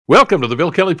Welcome to the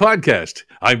Bill Kelly Podcast.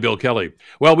 I'm Bill Kelly.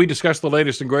 Well, we discuss the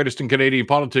latest and greatest in Canadian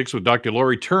politics with Dr.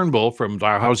 Laurie Turnbull from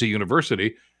Dalhousie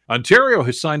University. Ontario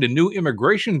has signed a new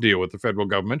immigration deal with the federal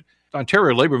government. The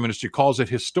Ontario Labour Minister calls it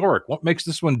historic. What makes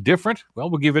this one different? Well,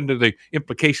 we'll give into the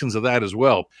implications of that as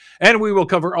well. And we will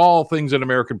cover all things in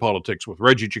American politics with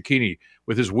Reggie Cecchini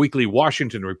with his weekly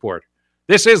Washington report.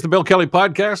 This is the Bill Kelly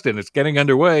Podcast, and it's getting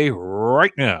underway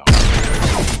right now.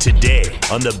 Today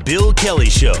on the Bill Kelly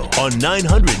Show on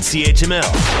 900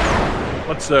 CHML.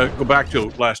 Let's go back to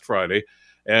last Friday.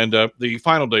 And the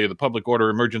final day of the Public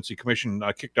Order Emergency Commission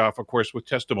kicked off, of course, with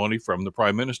testimony from the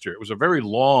Prime Minister. It was a very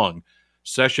long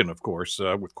session, of course,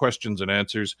 with questions and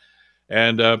answers.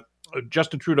 And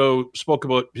Justin Trudeau spoke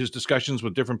about his discussions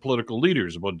with different political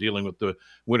leaders about dealing with the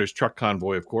winter's truck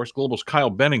convoy, of course. Global's Kyle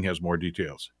Benning has more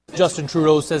details. Justin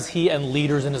Trudeau says he and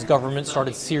leaders in his government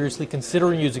started seriously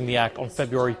considering using the act on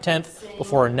February 10th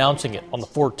before announcing it on the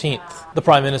 14th. The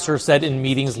Prime Minister said in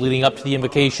meetings leading up to the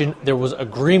invocation there was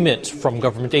agreement from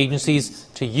government agencies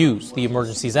to use the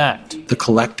Emergencies Act. The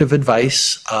collective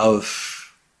advice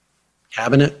of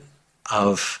Cabinet,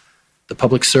 of the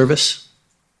public service,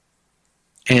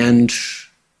 and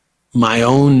my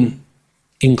own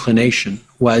inclination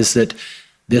was that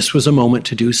this was a moment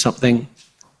to do something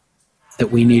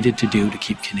that we needed to do to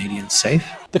keep Canadians safe.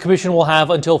 The Commission will have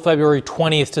until February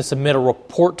 20th to submit a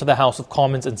report to the House of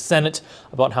Commons and Senate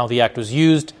about how the Act was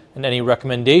used and any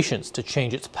recommendations to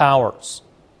change its powers.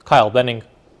 Kyle Benning,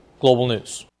 Global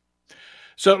News.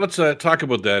 So let's talk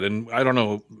about that. And I don't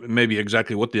know maybe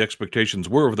exactly what the expectations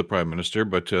were of the Prime Minister,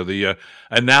 but the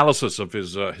analysis of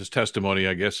his testimony,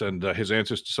 I guess, and his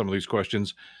answers to some of these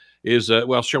questions is,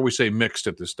 well, shall we say mixed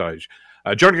at this stage.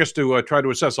 Joining us to try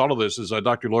to assess all of this is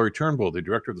Dr. Laurie Turnbull, the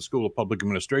Director of the School of Public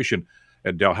Administration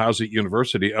at Dalhousie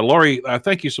University. Laurie,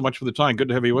 thank you so much for the time. Good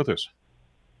to have you with us.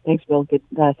 Thanks, Bill. Good.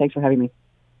 Thanks for having me.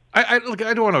 I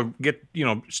don't want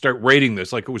to start rating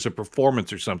this like it was a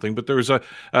performance or something, but there was a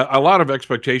lot of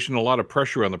expectation, a lot of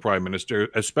pressure on the Prime Minister,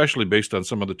 especially based on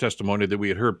some of the testimony that we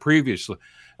had heard previously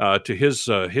to his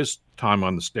time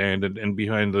on the stand and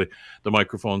behind the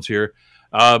microphones here.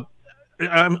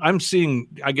 I'm seeing,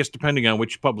 I guess, depending on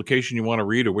which publication you want to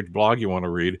read or which blog you want to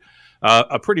read,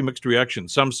 a pretty mixed reaction.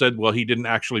 Some said, well, he didn't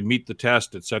actually meet the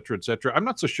test, et cetera, et cetera. I'm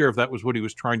not so sure if that was what he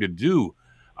was trying to do.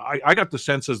 I got the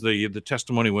sense as the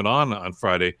testimony went on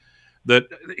Friday that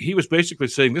he was basically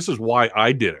saying, this is why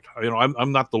I did it.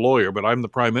 I'm not the lawyer, but I'm the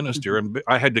Prime Minister, and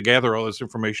I had to gather all this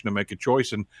information to make a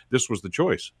choice, and this was the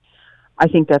choice. I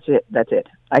think that's it.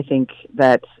 I think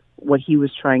that what he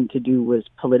was trying to do was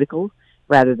political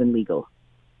rather than legal.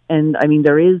 And, I mean,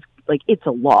 there is, it's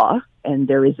a law, and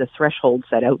there is a threshold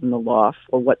set out in the law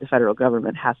for what the federal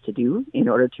government has to do in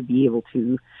order to be able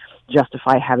to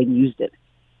justify having used it.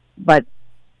 But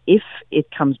if it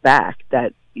comes back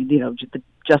that,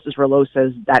 Justice Rouleau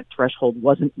says that threshold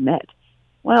wasn't met,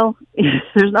 well,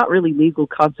 there's not really legal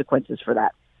consequences for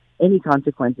that. Any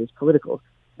consequence is political.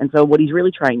 And so what he's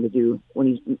really trying to do when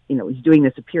he's doing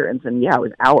this appearance, and it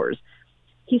was hours,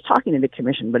 he's talking to the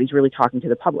commission, but he's really talking to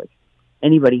the public,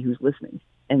 anybody who's listening.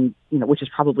 And, which is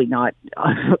probably not,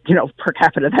 per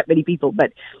capita that many people,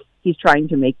 but he's trying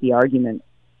to make the argument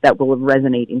that will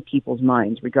resonate in people's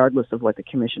minds, regardless of what the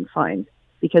commission finds.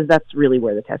 Because that's really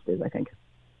where the test is, I think.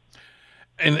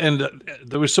 And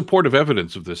there was supportive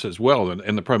evidence of this as well,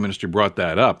 and the Prime Minister brought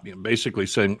that up, basically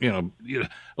saying,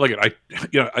 look,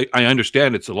 I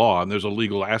understand it's a law and there's a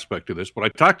legal aspect to this, but I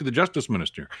talked to the Justice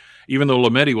Minister, even though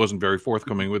Lametti wasn't very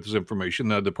forthcoming with his information.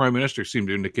 The Prime Minister seemed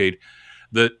to indicate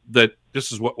that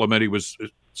this is what Lametti was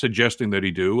suggesting that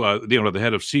he do. The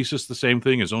head of CSIS, the same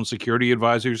thing, his own security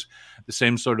advisors, the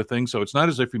same sort of thing. So it's not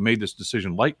as if he made this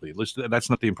decision lightly. At least that's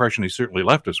not the impression he certainly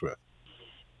left us with.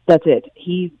 That's it.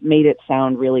 He made it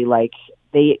sound really like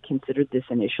they considered this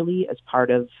initially as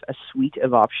part of a suite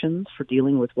of options for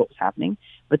dealing with what was happening,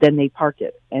 but then they parked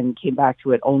it and came back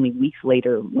to it only weeks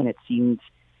later when it seemed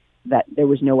that there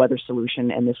was no other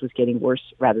solution and this was getting worse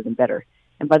rather than better.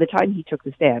 And by the time he took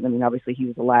the stand, obviously he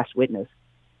was the last witness,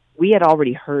 we had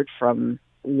already heard from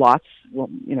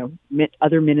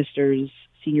other ministers,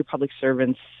 senior public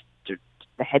servants,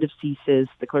 the head of CSIS,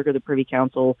 the clerk of the Privy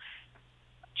Council,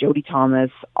 Jody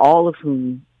Thomas, all of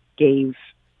whom gave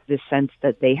this sense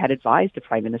that they had advised the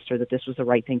Prime Minister that this was the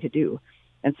right thing to do.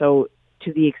 And so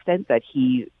to the extent that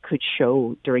he could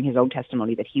show during his own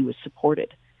testimony that he was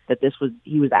supported, that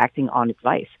he was acting on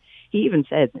advice. He even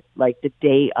said, the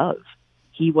day of,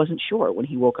 he wasn't sure when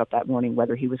he woke up that morning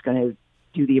whether he was going to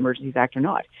do the Emergencies Act or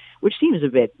not, which seems a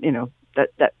bit,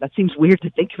 that seems weird to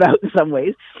think about in some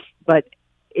ways, but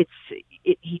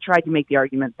he tried to make the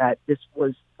argument that this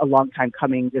was a long time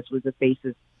coming. This was a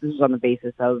basis this was on the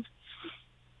basis of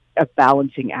a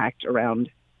balancing act around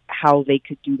how they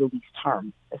could do the least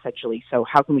harm, essentially. So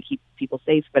how can we keep people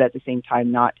safe, but at the same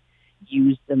time not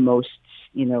use the most,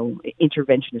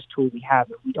 interventionist tool we have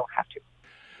if we don't have to?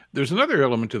 There's another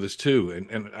element to this too,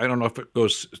 and I don't know if it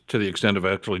goes to the extent of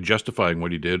actually justifying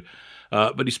what he did,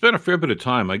 but he spent a fair bit of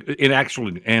time in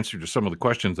actually answer to some of the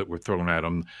questions that were thrown at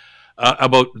him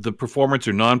about the performance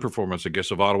or non-performance, I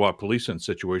guess, of Ottawa police in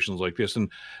situations like this.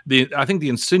 And I think the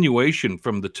insinuation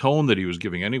from the tone that he was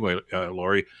giving anyway,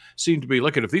 Laurie, seemed to be,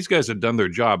 look, if these guys had done their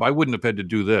job, I wouldn't have had to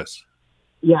do this.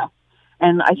 Yeah,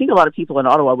 and I think a lot of people in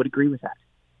Ottawa would agree with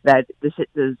that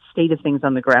the state of things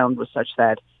on the ground was such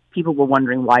that people were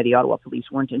wondering why the Ottawa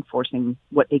police weren't enforcing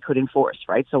what they could enforce,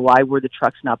 right? So why were the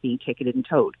trucks not being ticketed and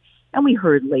towed? And we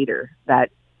heard later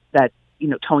that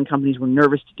towing companies were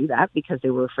nervous to do that because they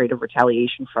were afraid of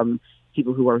retaliation from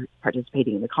people who were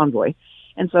participating in the convoy.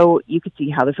 And so you could see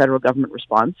how the federal government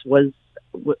response was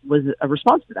a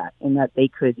response to that, in that they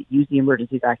could use the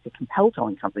Emergencies Act to compel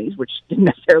towing companies, which didn't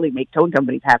necessarily make towing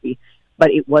companies happy,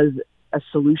 but it was a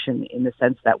solution in the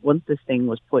sense that once this thing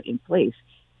was put in place,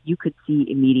 you could see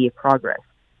immediate progress.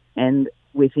 And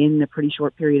within a pretty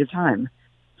short period of time,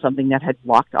 something that had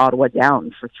locked Ottawa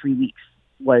down for 3 weeks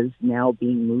was now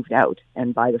being moved out.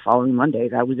 And by the following Monday,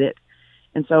 that was it.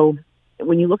 And so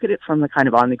when you look at it from the kind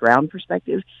of on the ground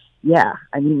perspective, yeah,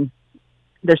 I mean,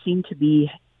 there seemed to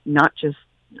be not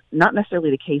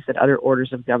necessarily the case that other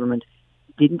orders of government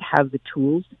didn't have the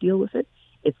tools to deal with it.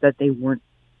 It's that they weren't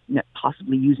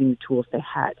possibly using the tools they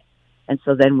had. And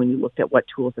so then when you looked at what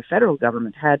tools the federal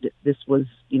government had, this was,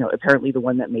 apparently the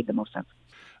one that made the most sense.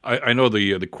 I know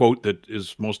the quote that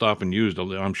is most often used,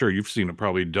 I'm sure you've seen it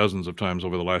probably dozens of times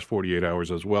over the last 48 hours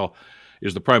as well,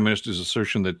 is the Prime Minister's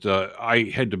assertion that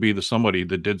I had to be the somebody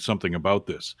that did something about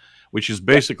this, which is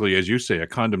basically, as you say, a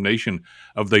condemnation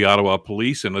of the Ottawa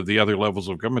police and of the other levels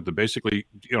of government that basically,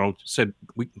 said,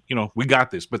 we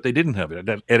got this, but they didn't have it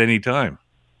at any time.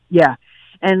 Yeah.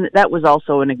 And that was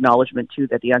also an acknowledgement, too,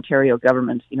 that the Ontario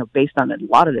government, based on a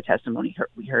lot of the testimony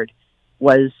we heard,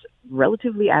 was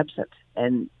relatively absent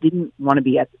and didn't want to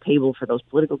be at the table for those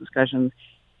political discussions.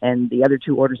 And the other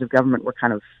two orders of government were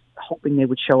kind of hoping they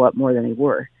would show up more than they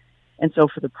were. And so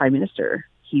for the Prime Minister,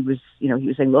 he was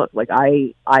saying, look,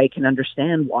 I can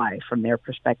understand why, from their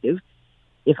perspective,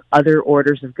 if other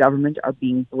orders of government are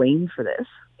being blamed for this,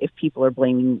 if people are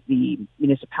blaming the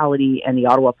municipality and the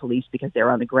Ottawa police because they're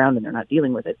on the ground and they're not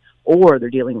dealing with it, or they're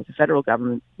dealing with the federal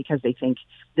government because they think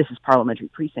this is parliamentary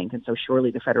precinct and so surely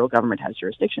the federal government has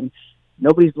jurisdiction,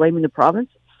 nobody's blaming the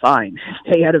province, fine,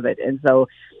 stay out of it. And so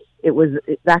it was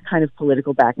that kind of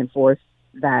political back and forth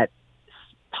that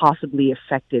possibly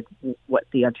affected what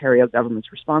the Ontario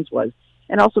government's response was,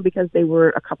 and also because they were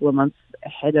a few months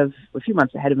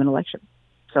ahead of an election.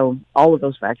 So all of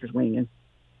those factors weighing in.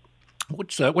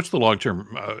 What's the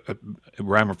long-term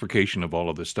ramification of all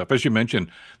of this stuff? As you mentioned,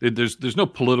 there's no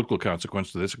political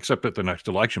consequence to this, except at the next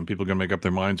election. People are going to make up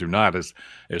their minds or not, as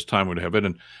time would have it.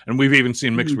 And we've even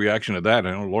seen mixed reaction to that.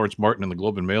 I know Lawrence Martin in the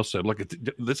Globe and Mail said, look,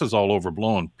 this is all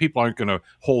overblown. People aren't going to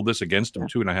hold this against them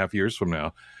 2.5 years from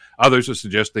now. Others are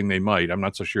suggesting they might. I'm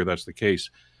not so sure that's the case.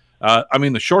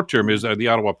 The short term is the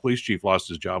Ottawa police chief lost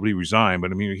his job. He resigned,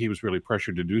 but he was really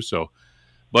pressured to do so.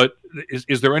 But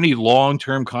is there any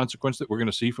long-term consequence that we're going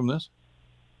to see from this?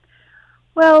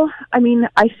 Well,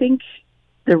 I think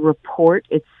the report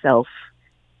itself,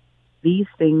 these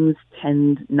things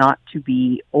tend not to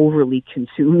be overly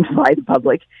consumed by the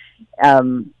public.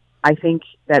 I think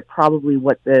that probably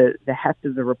what the heft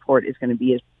of the report is going to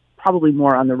be is probably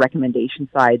more on the recommendation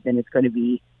side than it's going to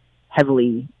be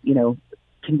heavily,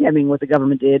 condemning what the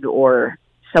government did or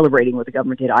celebrating what the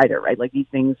government did either, right? Like these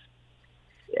things,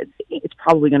 it's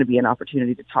probably going to be an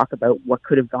opportunity to talk about what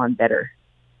could have gone better.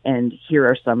 And here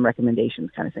are some recommendations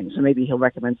kind of thing. So maybe he'll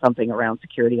recommend something around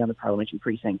security on the parliamentary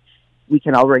precinct. We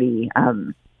can already,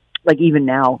 even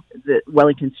now, the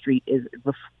Wellington Street is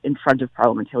in front of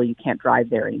Parliament Hill. You can't drive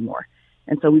there anymore.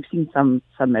 And so we've seen some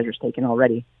measures taken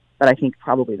already. But I think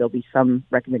probably there'll be some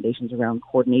recommendations around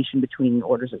coordination between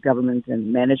orders of government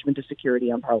and management of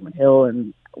security on Parliament Hill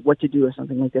and what to do if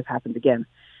something like this happens again.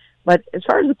 But as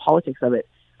far as the politics of it,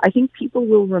 I think people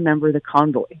will remember the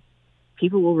convoy.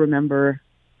 People will remember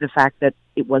the fact that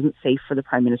it wasn't safe for the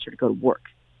Prime Minister to go to work,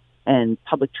 and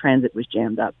public transit was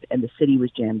jammed up, and the city was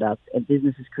jammed up, and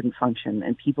businesses couldn't function,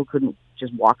 and people couldn't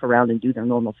just walk around and do their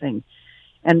normal thing.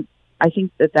 And I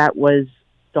think that was,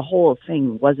 the whole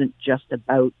thing wasn't just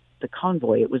about the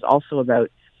convoy. It was also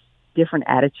about different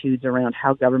attitudes around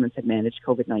how governments had managed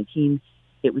COVID-19.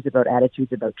 It was about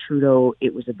attitudes about Trudeau.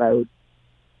 It was about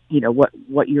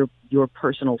what your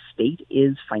personal state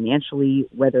is financially,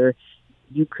 whether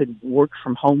you could work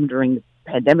from home during the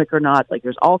pandemic or not. Like,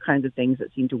 there's all kinds of things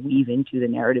that seem to weave into the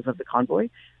narrative of the convoy.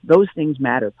 Those things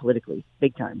matter politically,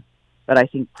 big time. But I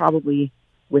think probably,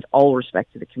 with all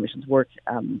respect to the commission's work,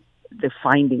 the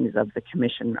findings of the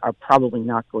commission are probably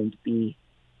not going to be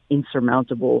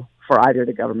insurmountable for either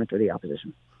the government or the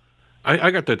opposition.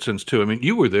 I got that sense too. I mean,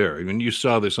 you were there. I mean, you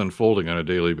saw this unfolding on a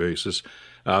daily basis.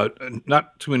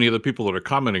 Not too many of the people that are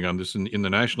commenting on this in the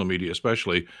national media,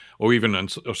 especially, or even on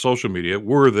social media,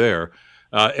 were there.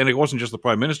 And it wasn't just the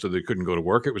prime minister that couldn't go to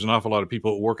work. It was an awful lot of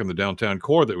people who work in the downtown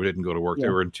core that didn't go to work. Yeah.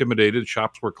 They were intimidated.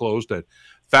 Shops were closed. That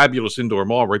fabulous indoor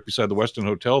mall right beside the Westin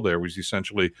Hotel there was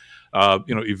essentially,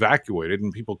 evacuated,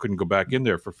 and people couldn't go back in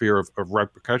there for fear of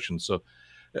repercussions. So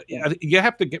you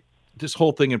have to get this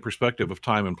whole thing in perspective of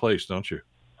time and place, don't you?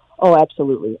 Oh,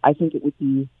 absolutely. I think it would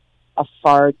be a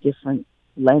far different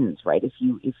lens, right? If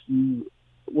you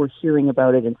were hearing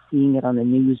about it and seeing it on the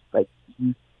news, but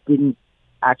you didn't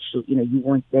actually, you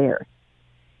weren't there.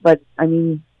 But I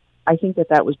mean, I think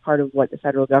that was part of what the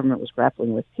federal government was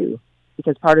grappling with too,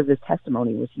 because part of this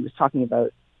testimony was he was talking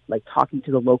about, like, talking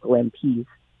to the local MPs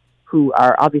who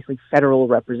are obviously federal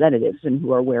representatives and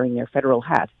who are wearing their federal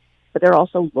hat, but they're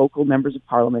also local members of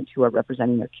parliament who are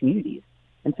representing their communities,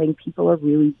 and saying people are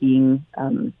really being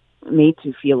made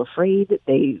to feel afraid.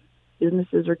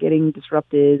 Businesses are getting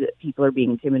disrupted. People are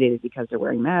being intimidated because they're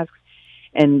wearing masks,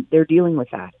 and they're dealing with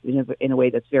that in a way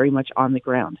that's very much on the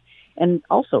ground. And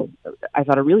also, I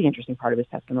thought a really interesting part of his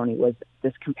testimony was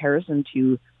this comparison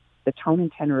to the tone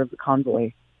and tenor of the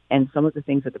convoy and some of the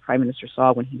things that the Prime Minister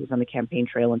saw when he was on the campaign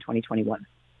trail in 2021,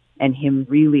 and him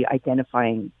really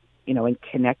identifying, and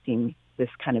connecting this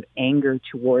kind of anger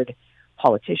toward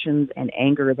politicians and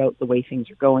anger about the way things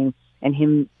are going, and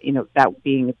him, that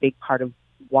being a big part of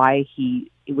why he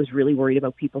was really worried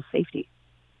about people's safety.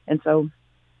 And so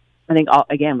I think,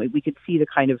 again, we could see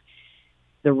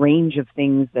the range of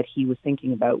things that he was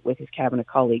thinking about with his cabinet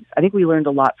colleagues. I think we learned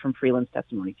a lot from Freeland's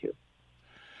testimony too.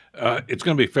 It's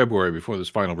going to be February before this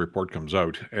final report comes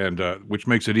out, and which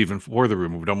makes it even further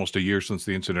removed, almost a year since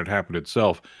the incident happened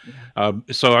itself.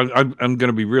 So I'm going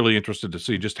to be really interested to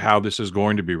see just how this is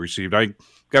going to be received. I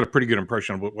got a pretty good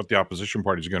impression of what the opposition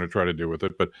party is going to try to do with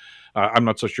it, but I'm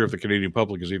not so sure if the Canadian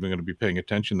public is even going to be paying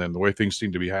attention then, the way things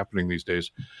seem to be happening these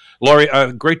days. Laurie,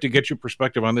 great to get your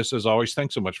perspective on this as always.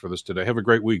 Thanks so much for this today. Have a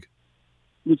great week.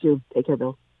 You too. Take care,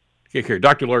 Bill. Take care.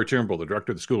 Dr. Laurie Turnbull, the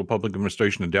director of the School of Public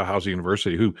Administration at Dalhousie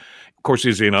University, who, of course,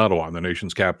 is in Ottawa, in the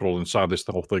nation's capital, and saw the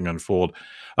whole thing unfold.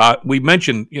 We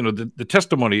mentioned, the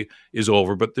testimony is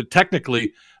over, but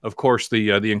technically, of course, the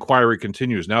inquiry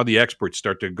continues. Now the experts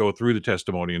start to go through the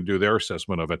testimony and do their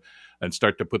assessment of it and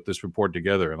start to put this report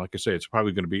together. And like I say, it's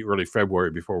probably going to be early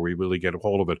February before we really get a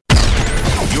hold of it.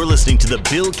 You're listening to the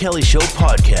Bill Kelly Show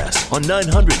podcast on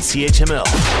 900 CHML.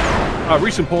 A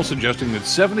recent poll suggesting that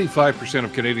 75%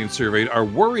 of Canadians surveyed are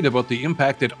worried about the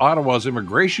impact that Ottawa's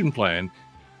immigration plan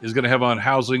is going to have on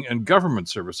housing and government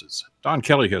services. Don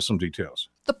Kelly has some details.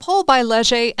 The poll by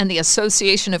Leger and the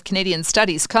Association of Canadian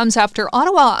Studies comes after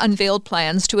Ottawa unveiled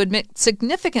plans to admit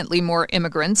significantly more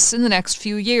immigrants in the next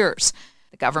few years.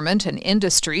 The government and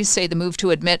industry say the move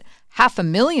to admit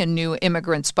 500,000 new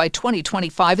immigrants by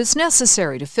 2025 is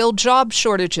necessary to fill job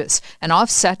shortages and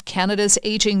offset Canada's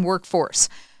aging workforce.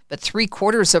 But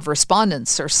 3/4 of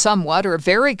respondents are somewhat or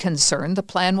very concerned the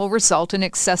plan will result in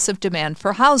excessive demand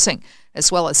for housing, as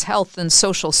well as health and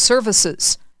social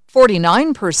services.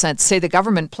 49% say the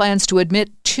government plans to admit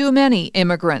too many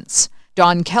immigrants.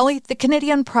 Don Kelly, The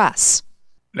Canadian Press.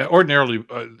 Now, ordinarily,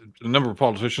 a number of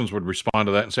politicians would respond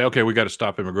to that and say, okay, we got to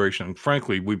stop immigration. And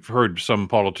frankly, we've heard some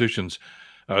politicians,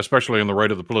 especially on the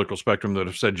right of the political spectrum, that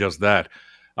have said just that.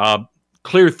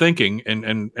 Clear thinking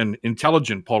and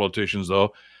intelligent politicians,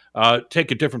 though,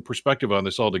 take a different perspective on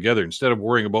this altogether. Instead of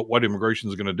worrying about what immigration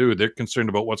is going to do, they're concerned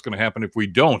about what's going to happen if we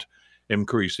don't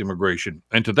increase immigration.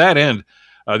 And to that end,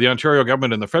 the Ontario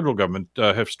government and the federal government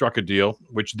have struck a deal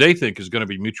which they think is going to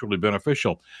be mutually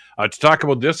beneficial. To talk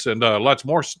about this and lots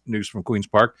more news from Queen's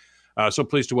Park, so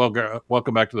pleased to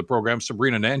welcome back to the program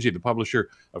Sabrina Nanji, the publisher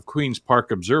of Queen's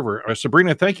Park Observer.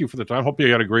 Sabrina, thank you for the time. Hope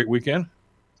you had a great weekend.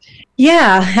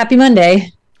 Yeah, happy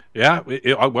Monday. Yeah,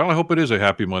 well, I hope it is a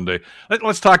happy Monday.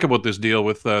 Let's talk about this deal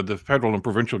with the federal and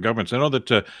provincial governments. I know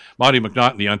that Monty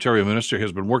McNaughton, the Ontario minister,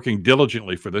 has been working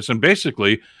diligently for this. And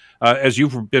basically, as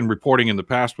you've been reporting in the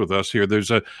past with us here, there's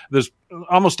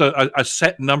almost a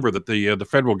set number that the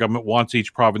federal government wants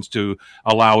each province to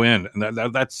allow in.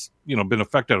 And that's been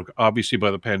affected, obviously,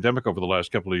 by the pandemic over the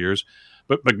last couple of years.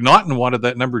 But McNaughton wanted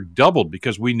that number doubled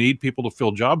because we need people to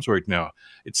fill jobs right now.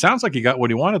 It sounds like he got what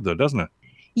he wanted, though, doesn't it?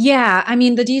 Yeah, I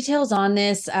mean, the details on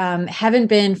this haven't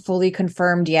been fully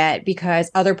confirmed yet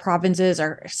because other provinces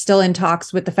are still in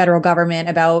talks with the federal government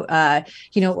about,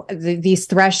 these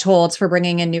thresholds for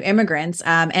bringing in new immigrants.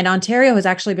 And Ontario has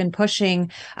actually been pushing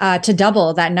to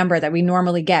double that number that we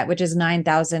normally get, which is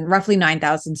 9,000, roughly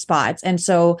 9,000 spots. And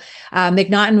so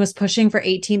McNaughton was pushing for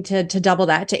 18 to double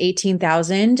that to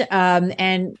 18,000.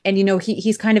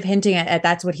 He's kind of hinting at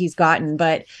that's what he's gotten,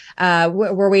 but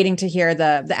we're waiting to hear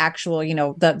the actual,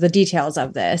 the details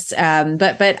of this.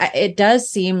 But it does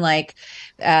seem like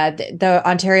the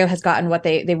Ontario has gotten what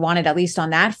they wanted, at least on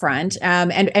that front.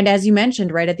 And as you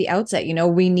mentioned right at the outset,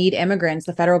 we need immigrants.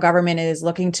 The federal government is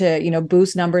looking to,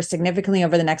 boost numbers significantly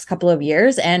over the next couple of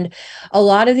years. And a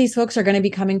lot of these folks are going to be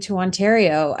coming to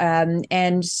Ontario.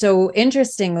 And so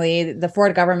interestingly, the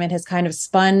Ford government has kind of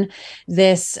spun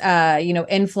this,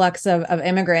 influx of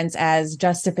immigrants as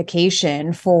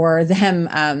justification for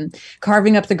them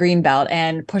carving up the Greenbelt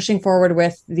and pushing forward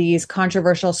with these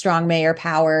controversial strong mayor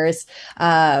powers,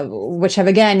 which have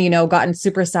again, gotten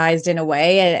supersized in a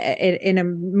way in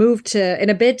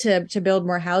a bid to build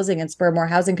more housing and spur more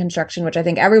housing construction, which I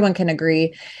think everyone can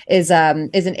agree is an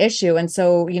issue. And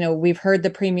so, we've heard the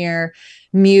premier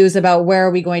muse about where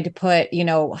are we going to put,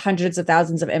 hundreds of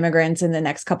thousands of immigrants in the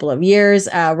next couple of years.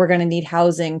 We're going to need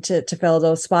housing to fill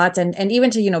those spots and even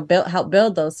to, help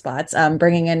build those spots,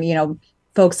 bringing in,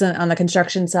 folks on the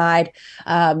construction side,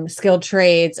 skilled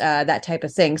trades, that type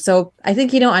of thing. So I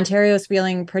think, Ontario is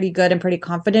feeling pretty good and pretty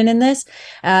confident in this.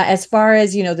 As far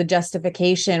as, the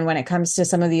justification when it comes to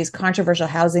some of these controversial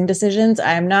housing decisions,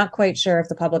 I'm not quite sure if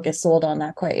the public is sold on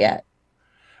that quite yet.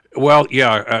 Well,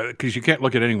 yeah, because you can't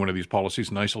look at any one of these policies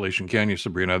in isolation, can you,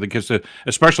 Sabrina? Because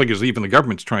especially because even the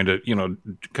government's trying to,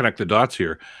 connect the dots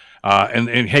here. And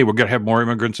hey, we're going to have more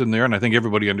immigrants in there, and I think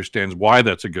everybody understands why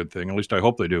that's a good thing. At least I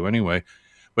hope they do anyway.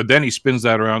 But then he spins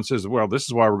that around and says, well, this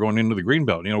is why we're going into the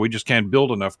Greenbelt. We just can't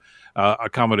build enough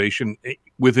accommodation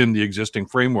within the existing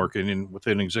framework and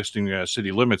within existing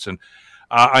city limits. And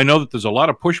I know that there's a lot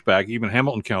of pushback. Even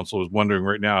Hamilton Council is wondering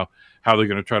right now how they're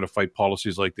going to try to fight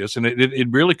policies like this. And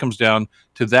it really comes down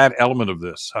to that element of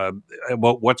this,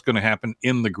 about what's going to happen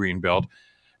in the Greenbelt.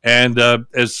 And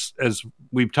as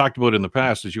we've talked about in the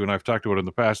past, as you and I have talked about in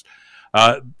the past,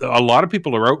 a lot of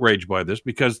people are outraged by this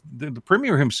because the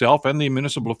premier himself and the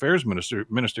municipal affairs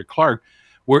minister Clark,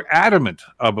 were adamant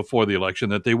before the election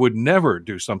that they would never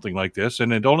do something like this.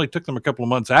 And it only took them a couple of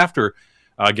months after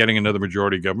getting another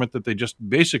majority government that they just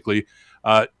basically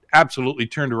absolutely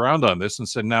turned around on this and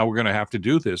said, now we're going to have to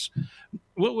do this.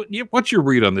 What's your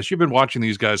read on this? You've been watching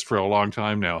these guys for a long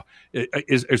time now.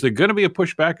 Is there going to be a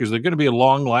pushback? Is there going to be a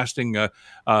long-lasting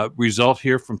result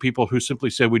here from people who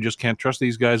simply say we just can't trust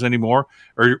these guys anymore?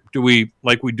 Or do we,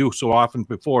 like we do so often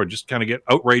before, just kind of get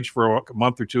outraged for a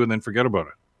month or two and then forget about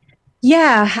it?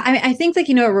 Yeah, I think that,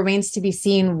 it remains to be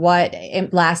seen what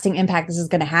lasting impact this is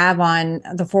going to have on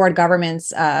the Ford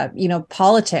government's,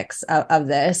 politics of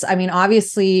this. I mean,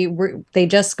 obviously, they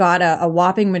just got a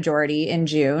whopping majority in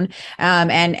June,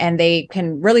 and they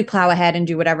can really plow ahead and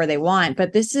do whatever they want.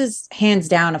 But this is hands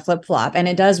down a flip-flop, and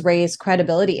it does raise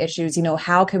credibility issues.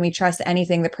 How can we trust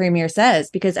anything the premier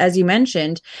says? Because as you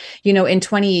mentioned, in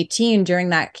 2018, during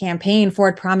that campaign,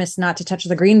 Ford promised not to touch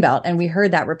the Greenbelt, and we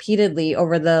heard that repeatedly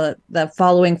over the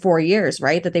following 4 years,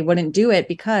 right? That they wouldn't do it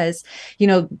because,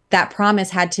 that promise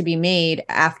had to be made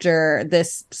after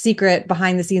this secret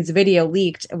behind the scenes video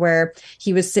leaked where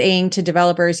he was saying to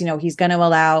developers, he's going to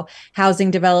allow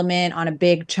housing development on a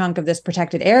big chunk of this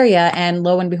protected area. And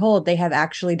lo and behold, they have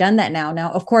actually done that now.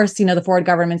 Now, of course, the Ford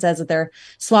government says that they're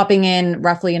swapping in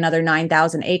roughly another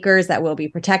 9,000 acres that will be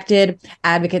protected.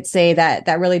 Advocates say that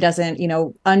that really doesn't,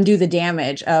 undo the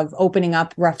damage of opening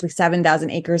up roughly 7,000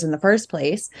 acres in the first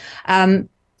place.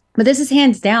 But this is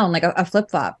hands down like a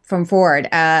flip-flop from Ford.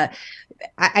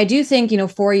 I do think,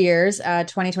 4 years,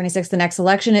 2026, the next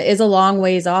election is a long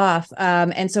ways off.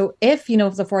 And so if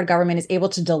the Ford government is able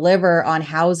to deliver on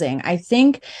housing, I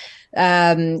think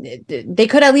they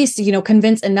could at least,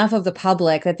 convince enough of the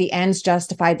public that the ends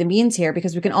justify the means here,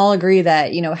 because we can all agree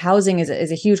that, housing is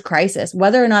a huge crisis.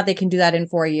 Whether or not they can do that in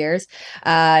 4 years,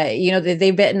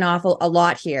 they've bitten off a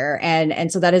lot here. And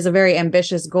so that is a very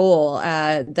ambitious goal.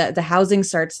 The housing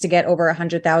starts to get over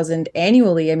 100,000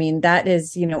 annually. I mean, that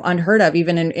is, unheard of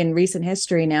even in recent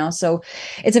history now. So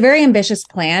it's a very ambitious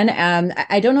plan.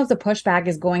 I don't know if the pushback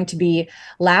is going to be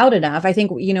loud enough. I think,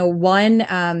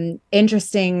 one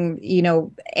interesting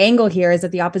angle here is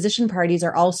that the opposition parties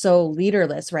are also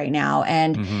leaderless right now,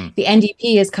 and the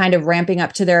NDP is kind of ramping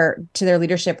up to their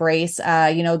leadership race.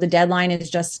 The deadline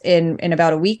is just in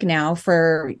about a week now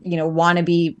for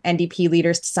wannabe NDP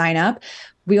leaders to sign up.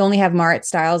 we only have Marit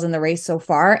Stiles in the race so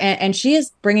far, and she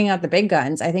is bringing out the big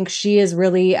guns. I think she is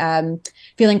really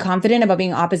feeling confident about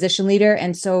being opposition leader.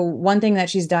 And so one thing that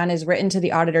she's done is written to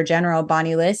the Auditor General,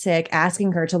 Bonnie Lysyk,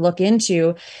 asking her to look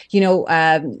into,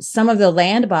 some of the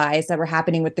land buys that were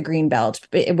happening with the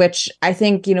Greenbelt, which I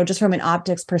think, just from an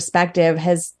optics perspective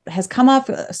has come off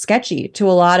sketchy to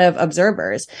a lot of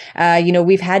observers.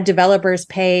 We've had developers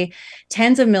pay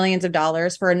tens of millions of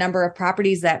dollars for a number of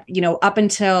properties that, up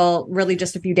until really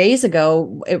just a few days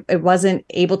ago, it wasn't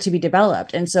able to be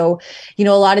developed. And so, a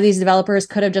lot of these developers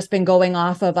could have just been going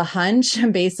off of a hunch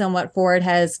based on what Ford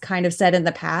has kind of said in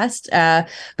the past.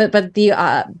 But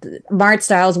the Marit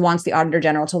Stiles wants the Auditor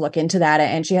General to look into that.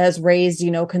 And she has raised,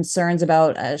 concerns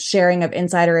about sharing of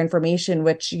insider information,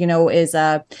 which, is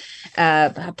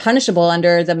punishable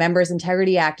under the Members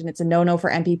Integrity Act. And it's a no-no for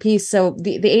MPPs. So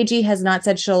the AG has not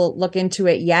said she'll look into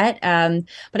it yet.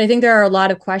 But I think there are a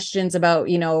lot of questions about,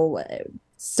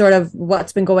 sort of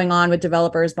what's been going on with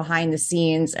developers behind the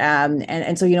scenes.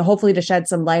 And so, hopefully to shed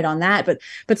some light on that.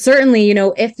 But certainly,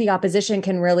 if the opposition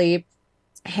can really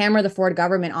hammer the Ford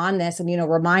government on this and,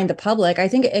 remind the public, I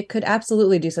think it could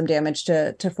absolutely do some damage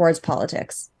to Ford's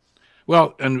politics.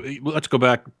 Well, and let's go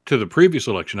back to the previous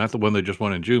election, not the one they just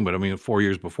won in June, but 4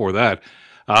 years before that.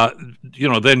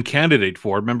 Then candidate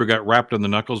Ford, remember, got wrapped on the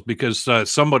knuckles because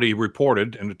somebody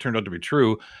reported, and it turned out to be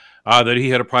true, that he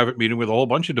had a private meeting with a whole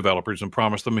bunch of developers and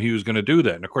promised them he was going to do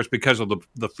that. And of course, because of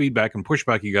the feedback and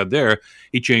pushback he got there,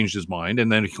 he changed his mind.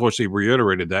 And then, of course, he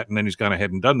reiterated that, and then he's gone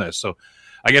ahead and done this. So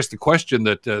I guess the question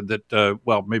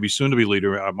that maybe soon-to-be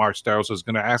leader Marit Stiles is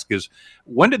going to ask is,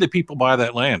 when did the people buy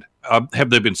that land?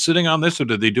 Have they been sitting on this, or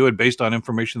did they do it based on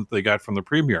information that they got from the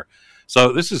premier?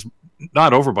 So this is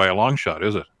not over by a long shot,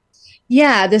 is it?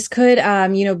 Yeah, this could,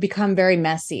 become very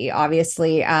messy,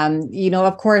 obviously.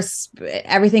 Of course,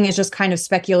 everything is just kind of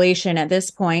speculation at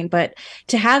this point. But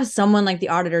to have someone like the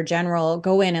Auditor General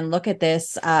go in and look at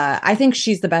this, I think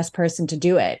she's the best person to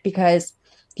do it because,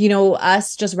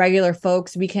 us just regular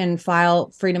folks, we can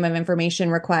file freedom of information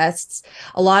requests.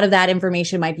 A lot of that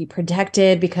information might be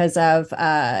protected because of,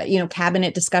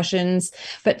 cabinet discussions.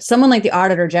 But someone like the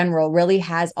Auditor General really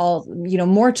has all,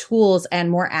 more tools and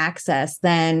more access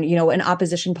than, an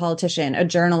opposition politician, a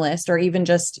journalist, or even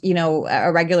just,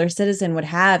 a regular citizen would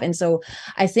have. And so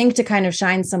I think to kind of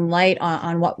shine some light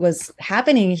on what was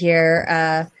happening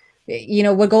here,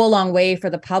 would go a long way for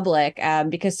the public,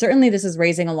 because certainly this is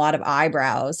raising a lot of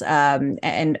eyebrows.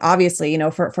 And obviously,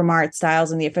 for Marit Stiles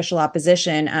and the official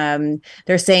opposition,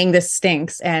 they're saying this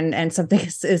stinks and something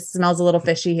smells a little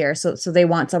fishy here. So they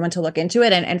want someone to look into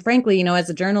it. And frankly, as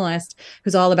a journalist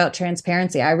who's all about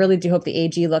transparency, I really do hope the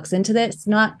AG looks into this.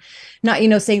 Not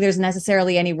saying there's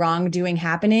necessarily any wrongdoing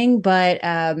happening, but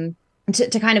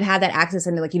to kind of have that access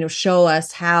and show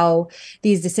us how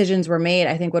these decisions were made,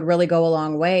 I think would really go a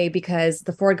long way, because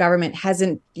the Ford government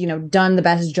hasn't, done the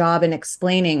best job in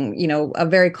explaining, a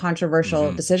very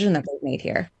controversial decision that they've made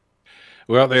here.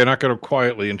 Well, they're not going to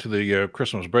quietly into the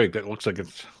Christmas break. That looks like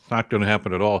it's not going to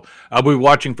happen at all. I'll be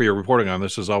watching for your reporting on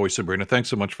this as always, Sabrina. Thanks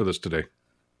so much for this today.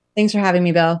 Thanks for having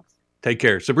me, Bill. Take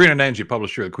care. Sabrina Nanji,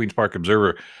 publisher of the Queen's Park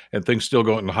Observer, and things still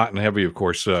going hot and heavy, of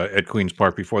course, at Queen's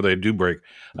Park before they do break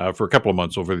for a couple of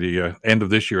months over the end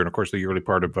of this year and, of course, the early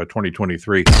part of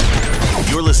 2023.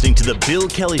 You're listening to the Bill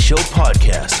Kelly Show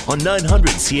podcast on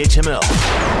 900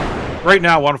 CHML. Right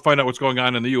now, I want to find out what's going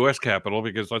on in the U.S. Capitol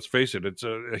because, let's face it, it's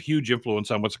a huge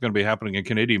influence on what's going to be happening in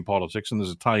Canadian politics, and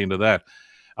there's a tie into that.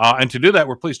 And to do that,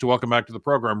 we're pleased to welcome back to the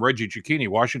program Reggie Cecchini,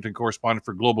 Washington correspondent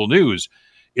for Global News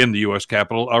in the U.S.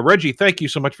 Capitol. Reggie, thank you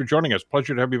so much for joining us.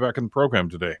 Pleasure to have you back in the program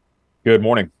today. Good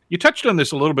morning. You touched on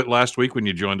this a little bit last week when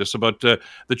you joined us about the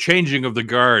changing of the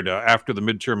guard after the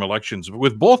midterm elections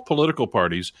with both political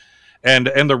parties and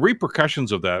the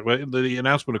repercussions of that. The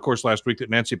announcement, of course, last week that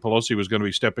Nancy Pelosi was going to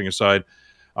be stepping aside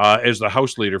as the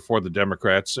House leader for the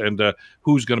Democrats, and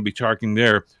who's going to be talking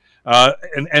there.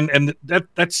 And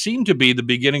that seemed to be the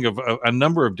beginning of a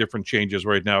number of different changes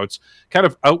right now. It's kind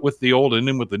of out with the old and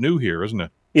in with the new here, isn't it?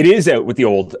 It is out with the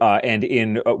old and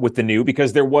in with the new,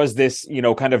 because there was this,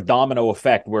 kind of domino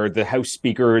effect where the House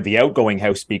Speaker, the outgoing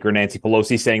House Speaker, Nancy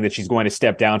Pelosi, saying that she's going to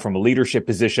step down from a leadership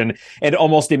position and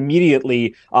almost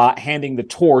immediately handing the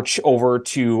torch over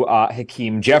to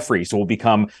Hakeem Jeffries, who will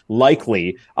become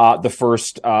likely the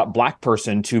first Black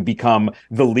person to become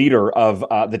the leader of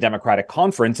the Democratic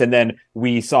Conference. And then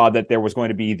we saw that there was going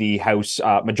to be the House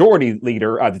Majority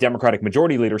Leader, the Democratic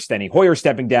Majority Leader, Steny Hoyer,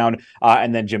 stepping down,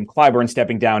 and then Jim Clyburn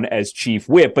stepping down as chief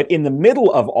whip. But in the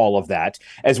middle of all of that,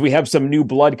 as we have some new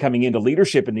blood coming into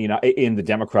leadership in the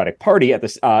Democratic Party, at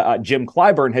this, Jim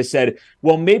Clyburn has said,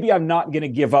 well, maybe I'm not going to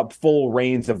give up full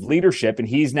reins of leadership. And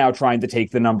he's now trying to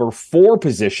take the number 4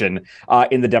 position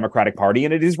in the Democratic Party.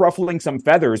 And it is ruffling some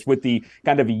feathers with the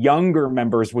kind of younger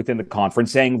members within the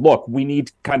conference saying, look, we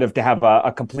need kind of to have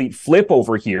a complete flip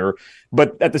over here.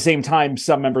 But at the same time,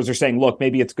 some members are saying, look,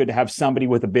 maybe it's good to have somebody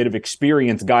with a bit of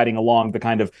experience guiding along the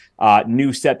kind of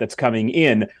new set that's coming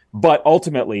in. But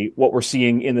ultimately, what we're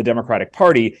seeing in the Democratic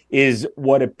Party is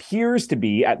what appears to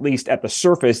be, at least at the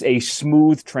surface, a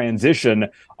smooth transition,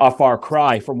 a far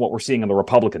cry from what we're seeing on the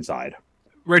Republican side.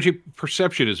 Reggie,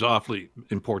 perception is awfully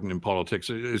important in politics,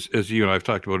 as you and I have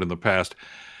talked about in the past.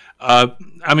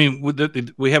 I mean,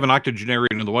 we have an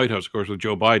octogenarian in the White House, of course, with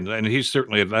Joe Biden, and he's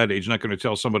certainly at that age not going to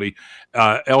tell somebody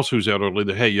else who's elderly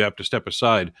that, hey, you have to step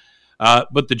aside.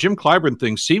 But the Jim Clyburn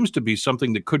thing seems to be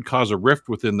something that could cause a rift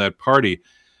within that party.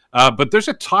 But there's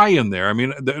a tie in there. I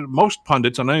mean, most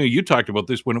pundits, and I know you talked about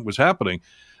this when it was happening,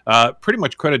 pretty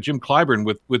much credit Jim Clyburn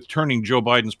with turning Joe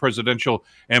Biden's presidential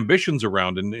ambitions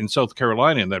around in South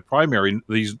Carolina in that primary.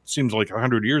 These seems like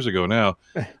 100 years ago now.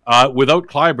 Without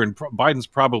Clyburn, Biden's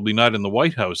probably not in the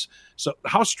White House. So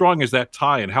how strong is that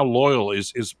tie, and how loyal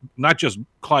is not just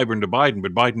Clyburn to Biden,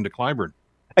 but Biden to Clyburn?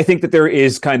 I think that there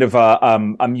is kind of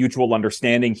a mutual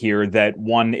understanding here that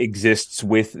one exists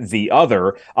with the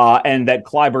other, and that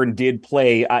Clyburn did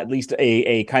play at least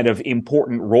a kind of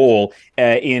important role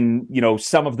in,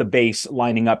 some of the base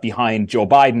lining up behind Joe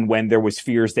Biden when there was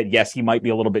fears that, yes, he might be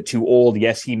a little bit too old.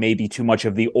 Yes, he may be too much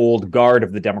of the old guard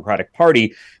of the Democratic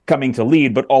Party coming to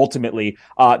lead. But ultimately,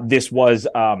 this was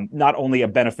not only a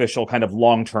beneficial kind of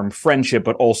long-term friendship,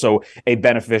 but also a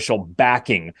beneficial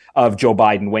backing of Joe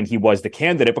Biden when he was the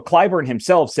candidate. But Clyburn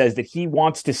himself says that he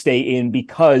wants to stay in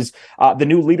because the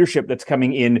new leadership that's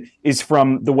coming in is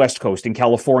from the West Coast in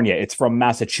California. It's from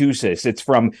Massachusetts. It's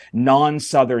from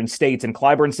non-Southern states. And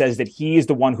Clyburn says that he is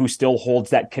the one who still holds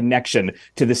that connection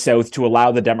to the South to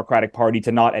allow the Democratic Party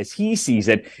to not, as he sees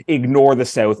it, ignore the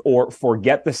South or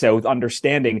forget the South,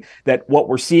 understanding that what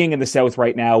we're seeing in the South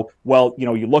right now, well,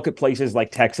 you look at places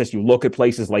like Texas, you look at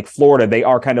places like Florida, they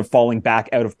are kind of falling back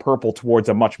out of purple towards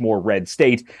a much more red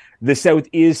state. The South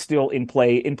is still in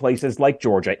play in places like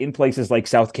Georgia, in places like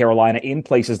South Carolina, in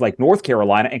places like North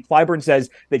Carolina. And Clyburn says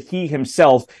that he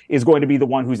himself is going to be the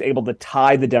one who's able to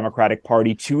tie the Democratic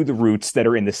Party to the roots that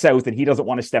are in the South. And he doesn't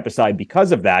want to step aside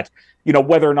because of that.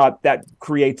 Whether or not that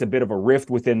creates a bit of a rift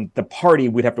within the party,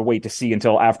 we'd have to wait to see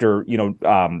until after,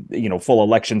 full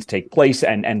elections take place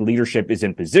and leadership is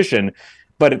in position.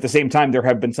 But at the same time, there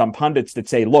have been some pundits that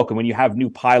say, look, when you have new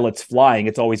pilots flying,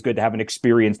 it's always good to have an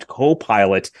experienced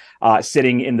co-pilot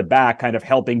sitting in the back, kind of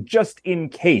helping just in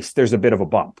case there's a bit of a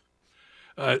bump.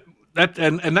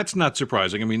 That's not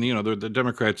surprising. I mean, the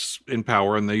Democrats in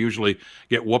power, and they usually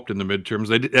get whooped in the midterms.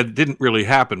 That didn't really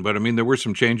happen, but I mean, there were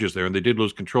some changes there, and they did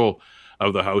lose control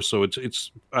of the House. So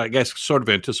it's I guess sort of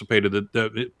anticipated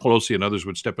that Pelosi and others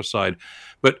would step aside.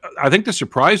 But I think the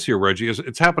surprise here, Reggie, is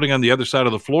it's happening on the other side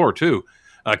of the floor too.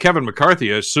 Kevin McCarthy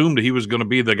assumed he was going to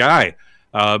be the guy.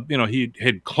 He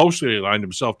had closely aligned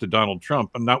himself to Donald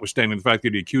Trump, and notwithstanding the fact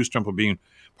that he accused Trump of being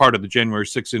part of the January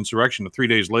 6th insurrection. 3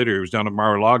 days later, he was down at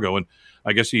Mar-a-Lago, and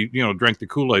I guess he, drank the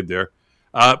Kool-Aid there.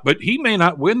 But he may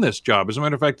not win this job. As a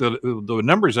matter of fact, the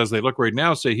numbers as they look right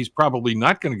now say he's probably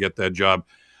not going to get that job.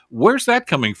 Where's that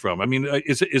coming from? I mean,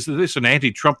 is this an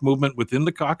anti-Trump movement within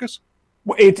the caucus?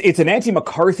 Well, it's an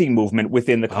anti-McCarthy movement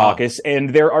within the caucus,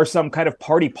 and there are some kind of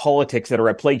party politics that are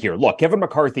at play here. Look, Kevin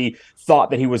McCarthy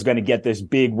thought that he was going to get this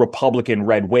big Republican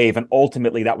red wave, and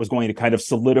ultimately that was going to kind of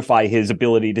solidify his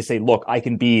ability to say, look, I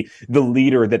can be the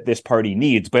leader that this party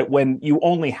needs. But when you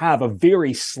only have a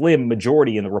very slim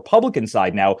majority in the Republican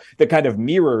side now that kind of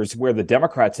mirrors where the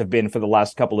Democrats have been for the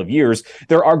last couple of years,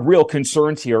 there are real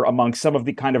concerns here among some of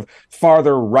the kind of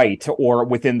farther right or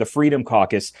within the Freedom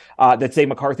Caucus that say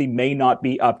McCarthy may not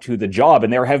be up to the job.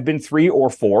 And there have been 3 or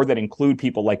 4 that include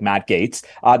people like Matt Gaetz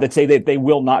that say that they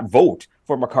will not vote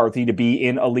for McCarthy to be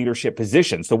in a leadership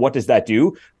position. So what does that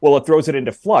do? Well, it throws it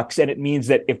into flux. And it means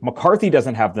that if McCarthy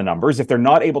doesn't have the numbers, if they're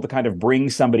not able to kind of bring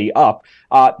somebody up,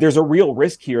 there's a real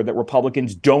risk here that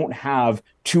Republicans don't have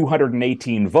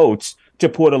 218 votes to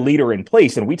put a leader in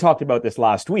place. And we talked about this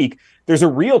last week. There's a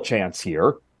real chance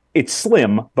here. It's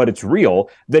slim, but it's real,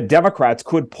 that Democrats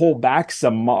could pull back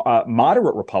some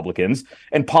moderate Republicans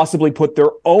and possibly put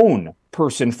their own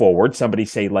person forward, somebody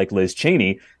say like Liz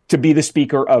Cheney, to be the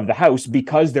Speaker of the House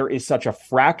because there is such a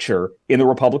fracture in the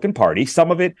Republican Party. Some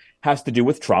of it has to do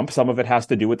with Trump. Some of it has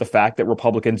to do with the fact that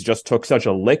Republicans just took such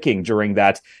a licking during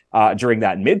that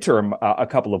midterm a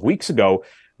couple of weeks ago,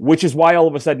 which is why all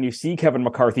of a sudden you see Kevin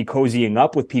McCarthy cozying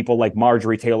up with people like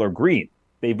Marjorie Taylor Greene.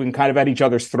 They've been kind of at each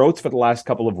other's throats for the last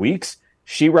couple of weeks.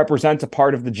 She represents a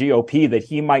part of the GOP that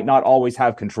he might not always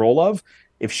have control of.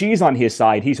 If she's on his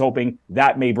side, he's hoping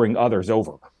that may bring others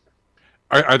over.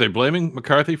 Are they blaming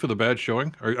McCarthy for the bad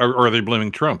showing, or are they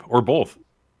blaming Trump, or both?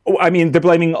 I mean, they're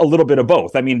blaming a little bit of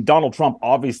both. I mean, Donald Trump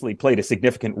obviously played a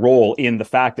significant role in the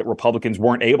fact that Republicans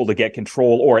weren't able to get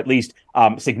control, or at least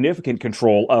significant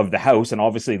control of the House. And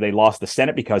obviously they lost the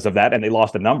Senate because of that. And they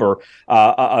lost a number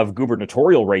of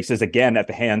gubernatorial races, again, at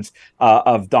the hands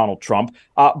of Donald Trump.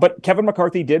 But Kevin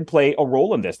McCarthy did play a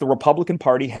role in this. The Republican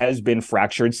Party has been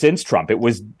fractured since Trump. It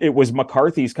was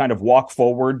McCarthy's kind of walk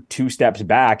forward 2 steps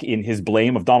back in his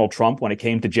blame of Donald Trump when it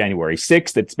came to January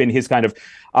 6th. It's been his kind of,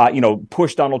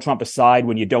 push Donald Trump aside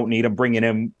when you don't need him, bring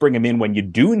him in when you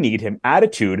do need him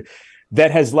attitude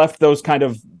that has left those kind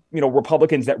of,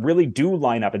 Republicans that really do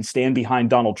line up and stand behind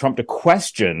Donald Trump to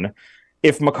question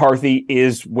if McCarthy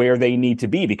is where they need to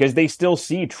be, because they still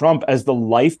see Trump as the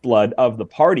lifeblood of the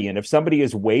party. And if somebody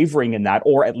is wavering in that,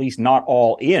 or at least not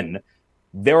all in,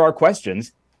 there are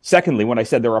questions. Secondly, when I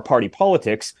said there are party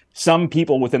politics, some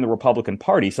people within the Republican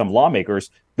Party, some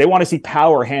lawmakers, they want to see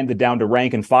power handed down to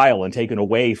rank and file and taken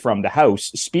away from the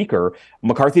House Speaker.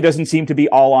 McCarthy doesn't seem to be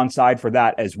all on side for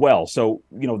that as well. So,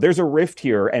 there's a rift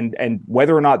here, and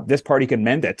whether or not this party can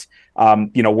mend it,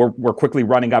 we're quickly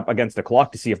running up against the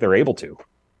clock to see if they're able to.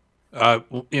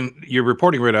 In your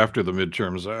reporting right after the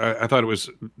midterms, I thought it was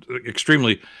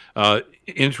extremely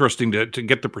interesting to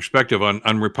get the perspective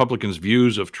on Republicans'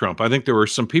 views of Trump. I think there were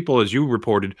some people, as you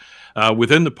reported,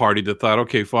 within the party that thought,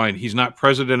 okay, fine, he's not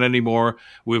president anymore.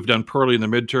 We've done poorly in the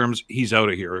midterms. He's out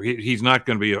of here. He's not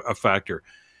going to be a factor.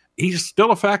 He's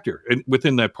still a factor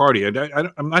within that party.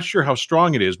 I'm not sure how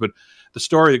strong it is, but the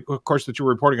story, of course, that you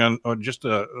were reporting on just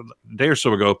a day or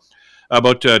so ago,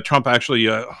 about Trump actually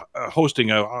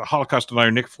hosting a Holocaust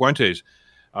denier, Nick Fuentes,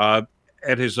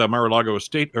 at his Mar-a-Lago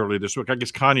estate earlier this week. I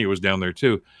guess Kanye was down there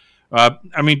too.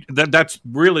 I mean, that's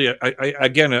really,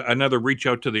 again, another reach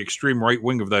out to the extreme right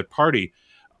wing of that party.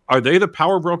 Are they the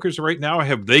power brokers right now?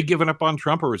 Have they given up on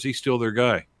Trump, or is he still their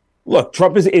guy? Look,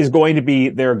 Trump is going to be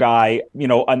their guy,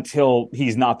 until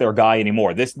he's not their guy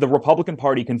anymore. The Republican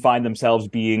Party can find themselves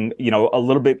being, a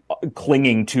little bit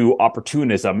clinging to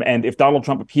opportunism. And if Donald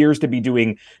Trump appears to be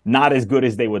doing not as good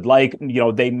as they would like,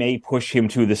 they may push him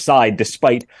to the side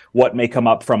despite what may come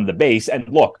up from the base. And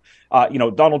look,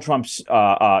 Donald Trump's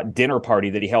dinner party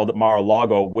that he held at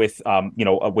Mar-a-Lago with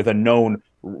a known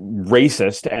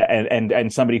racist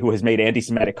and somebody who has made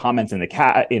anti-Semitic comments in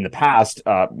the past,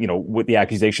 with the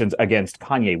accusations against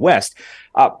Kanye West.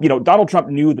 Donald Trump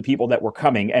knew the people that were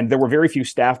coming, and there were very few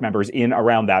staff members in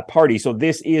around that party. So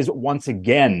this is once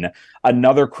again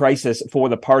another crisis for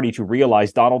the party to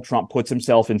realize Donald Trump puts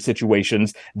himself in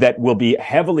situations that will be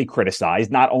heavily criticized,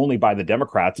 not only by the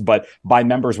Democrats, but by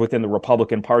members within the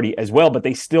Republican Party as well. But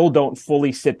they still don't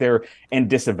fully sit there and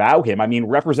disavow him. I mean,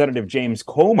 Representative James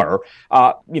Comer,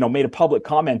 made a public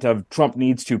comment of Trump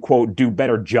needs to, quote, do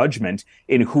better judgment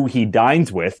in who he dines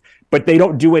with. But they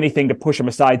don't do anything to push him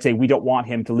aside, say we don't want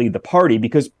him to lead the party,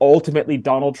 because ultimately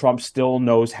Donald Trump still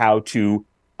knows how to,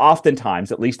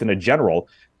 oftentimes, at least in a general,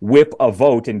 whip a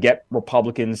vote and get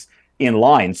Republicans in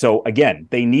line. So again,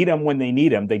 they need him when they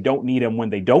need him. They don't need him when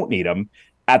they don't need him.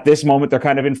 At this moment, they're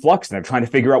kind of in flux, and they're trying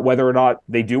to figure out whether or not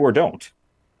they do or don't.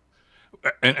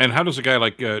 And how does a guy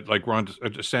like Ron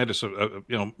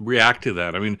DeSantis, react to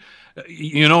that? I mean,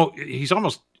 he's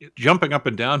almost jumping up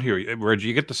and down here, Reggie.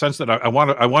 You get the sense that I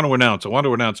want to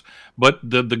announce, but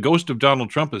the ghost of Donald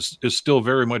Trump is still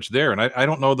very much there, and I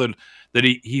don't know that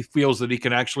he feels that he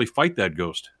can actually fight that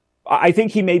ghost. I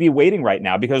think he may be waiting right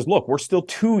now because, look, we're still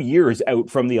 2 years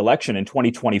out from the election in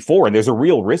 2024, and there's a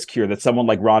real risk here that someone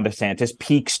like Ron DeSantis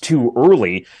peaks too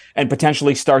early and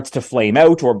potentially starts to flame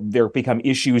out, or there become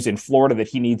issues in Florida that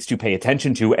he needs to pay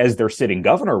attention to as their sitting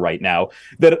governor right now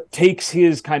that takes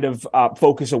his kind of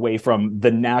focus away from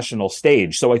the national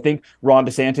stage. So I think Ron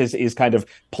DeSantis is kind of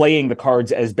playing the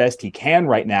cards as best he can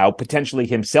right now, potentially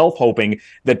himself hoping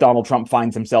that Donald Trump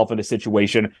finds himself in a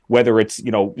situation, whether it's,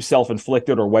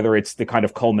 self-inflicted or whether it's the kind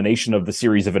of culmination of the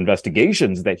series of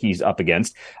investigations that he's up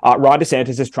against. Ron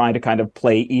DeSantis is trying to kind of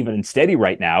play even and steady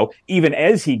right now, even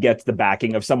as he gets the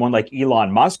backing of someone like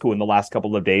Elon Musk, who in the last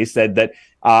couple of days said that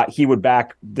he would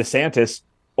back DeSantis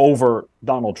over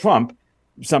Donald Trump,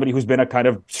 somebody who's been a kind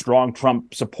of strong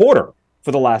Trump supporter.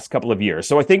 for the last couple of years.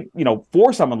 So I think,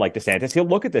 for someone like DeSantis, he'll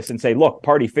look at this and say, look,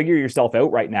 party, figure yourself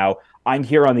out right now. I'm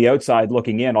here on the outside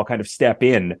looking in. I'll kind of step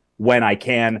in when I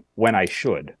can, when I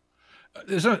should.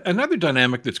 There's another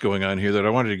dynamic that's going on here that I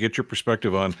wanted to get your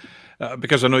perspective on,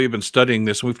 because I know you've been studying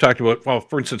this. We've talked about, well,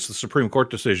 for instance, the Supreme Court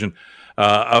decision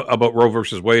about Roe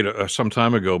versus Wade some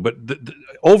time ago. But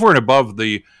over and above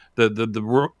the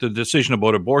decision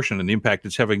about abortion and the impact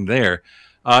it's having there,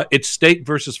 it's state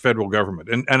versus federal government.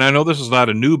 And I know this is not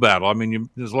a new battle. I mean,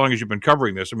 as long as you've been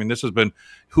covering this, I mean, this has been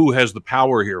who has the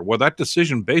power here. Well, that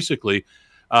decision basically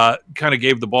kind of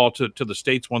gave the ball to the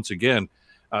states once again.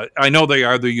 I know they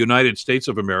are the United States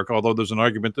of America, although there's an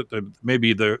argument that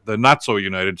maybe they're not so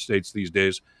United States these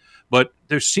days. But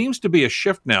there seems to be a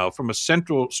shift now from a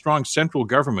strong central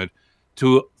government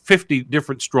to 50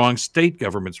 different strong state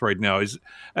governments right now.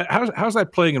 How's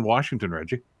that playing in Washington,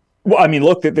 Reggie? Well, I mean,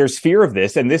 look, there's fear of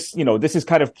this, and this is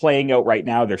kind of playing out right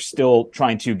now. They're still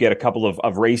trying to get a couple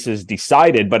of races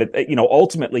decided, but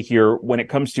ultimately here, when it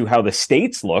comes to how the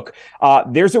states look,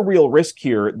 there's a real risk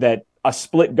here that a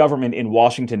split government in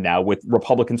Washington now, with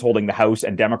Republicans holding the House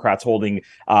and Democrats holding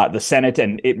the Senate,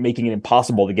 and it making it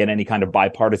impossible to get any kind of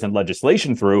bipartisan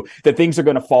legislation through, that things are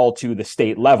going to fall to the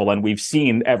state level. And we've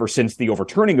seen ever since the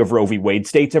overturning of Roe v. Wade,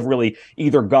 states have really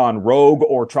either gone rogue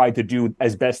or tried to do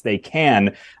as best they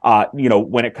can,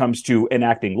 when it comes to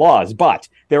enacting laws. But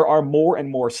there are more and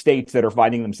more states that are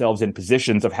finding themselves in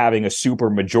positions of having a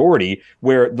super majority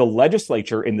where the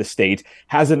legislature in the state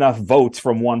has enough votes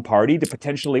from one party to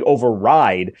potentially override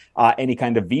any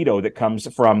kind of veto that comes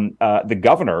from the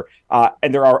governor.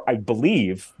 And there are, I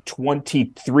believe,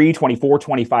 23, 24,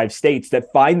 25 states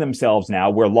that find themselves now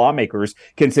where lawmakers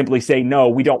can simply say, no,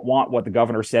 we don't want what the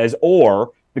governor says,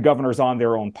 or the governor's on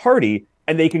their own party,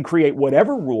 and they can create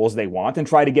whatever rules they want and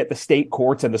try to get the state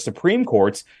courts and the Supreme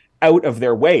Courts out of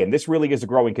their way. And this really is a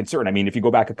growing concern. I mean, if you go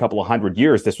back a couple of hundred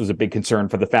years, this was a big concern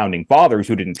for the founding fathers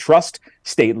who didn't trust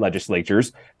state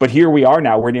legislatures. But here we are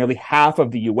now where nearly half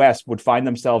of the U.S. would find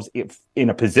themselves in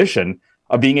a position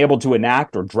of being able to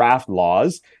enact or draft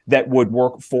laws that would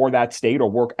work for that state or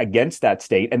work against that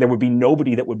state. And there would be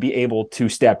nobody that would be able to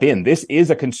step in. This is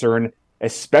a concern,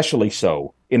 especially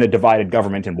so in a divided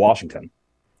government in Washington.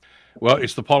 Well,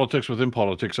 it's the politics within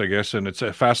politics, I guess, and it's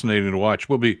fascinating to watch.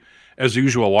 We'll be, as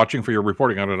usual, watching for your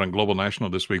reporting on it on Global National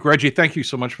this week. Reggie, thank you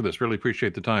so much for this. Really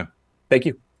appreciate the time. Thank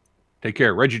you. Take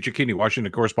care. Reggie Cecchini,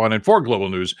 Washington correspondent for Global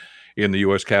News in the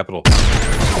U.S. Capitol.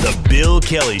 The Bill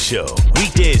Kelly Show,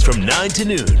 weekdays from 9 to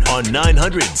noon on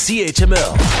 900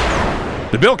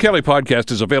 CHML. The Bill Kelly Podcast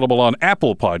is available on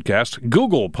Apple Podcast,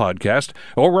 Google Podcast,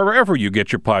 or wherever you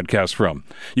get your podcasts from.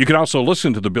 You can also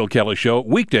listen to The Bill Kelly Show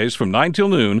weekdays from 9 till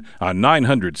noon on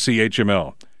 900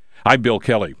 CHML. I'm Bill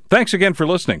Kelly. Thanks again for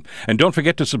listening. And don't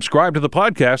forget to subscribe to the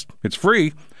podcast. It's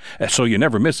free, so you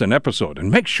never miss an episode.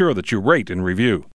 And make sure that you rate and review.